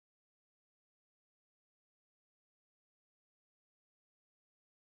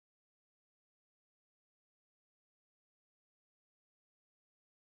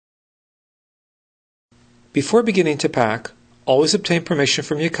Before beginning to pack, always obtain permission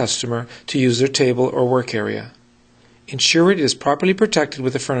from your customer to use their table or work area. Ensure it is properly protected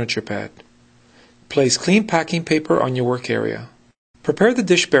with a furniture pad. Place clean packing paper on your work area. Prepare the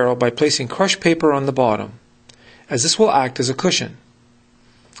dish barrel by placing crushed paper on the bottom, as this will act as a cushion.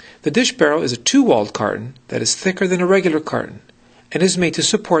 The dish barrel is a two-walled carton that is thicker than a regular carton and is made to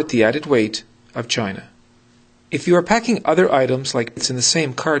support the added weight of china. If you are packing other items like it's in the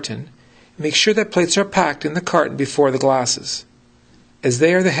same carton, make sure that plates are packed in the carton before the glasses, as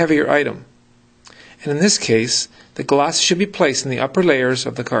they are the heavier item. And in this case, the glasses should be placed in the upper layers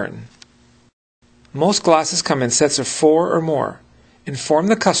of the carton. Most glasses come in sets of 4 or more. Inform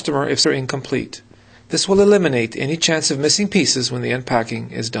the customer if they're incomplete. This will eliminate any chance of missing pieces when the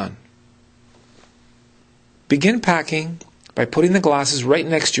unpacking is done. Begin packing by putting the glasses right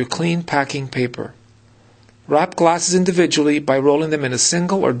next to your clean packing paper. Wrap glasses individually by rolling them in a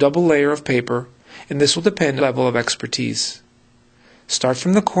single or double layer of paper, and this will depend on the level of expertise. Start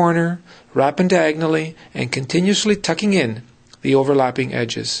from the corner, wrapping diagonally, and continuously tucking in the overlapping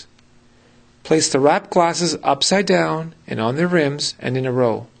edges. Place the wrapped glasses upside down and on their rims and in a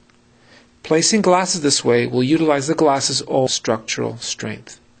row. Placing glasses this way will utilize the glass's own structural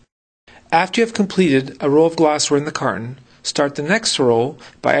strength. After you have completed a row of glassware in the carton, start the next row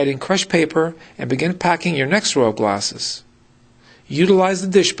by adding crushed paper and begin packing your next row of glasses. Utilize the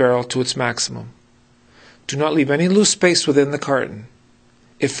dish barrel to its maximum. Do not leave any loose space within the carton.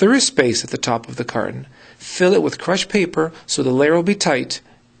 If there is space at the top of the carton, fill it with crushed paper so the layer will be tight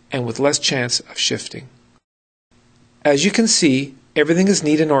and with less chance of shifting. As you can see, everything is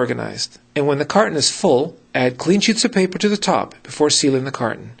neat and organized, and when the carton is full, add clean sheets of paper to the top before sealing the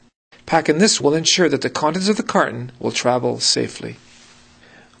carton. Packing this will ensure that the contents of the carton will travel safely.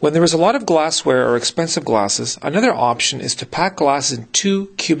 When there is a lot of glassware or expensive glasses, another option is to pack glasses in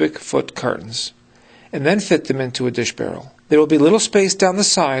 2 cubic foot cartons, and then fit them into a dish barrel. There will be little space down the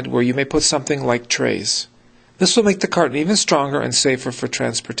side where you may put something like trays. This will make the carton even stronger and safer for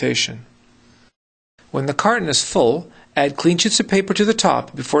transportation. When the carton is full, add clean sheets of paper to the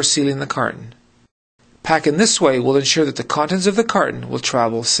top before sealing the carton. Packing this way will ensure that the contents of the carton will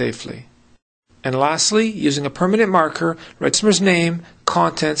travel safely. And lastly, using a permanent marker, write the customer's name,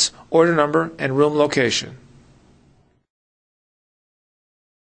 contents, order number, and room location.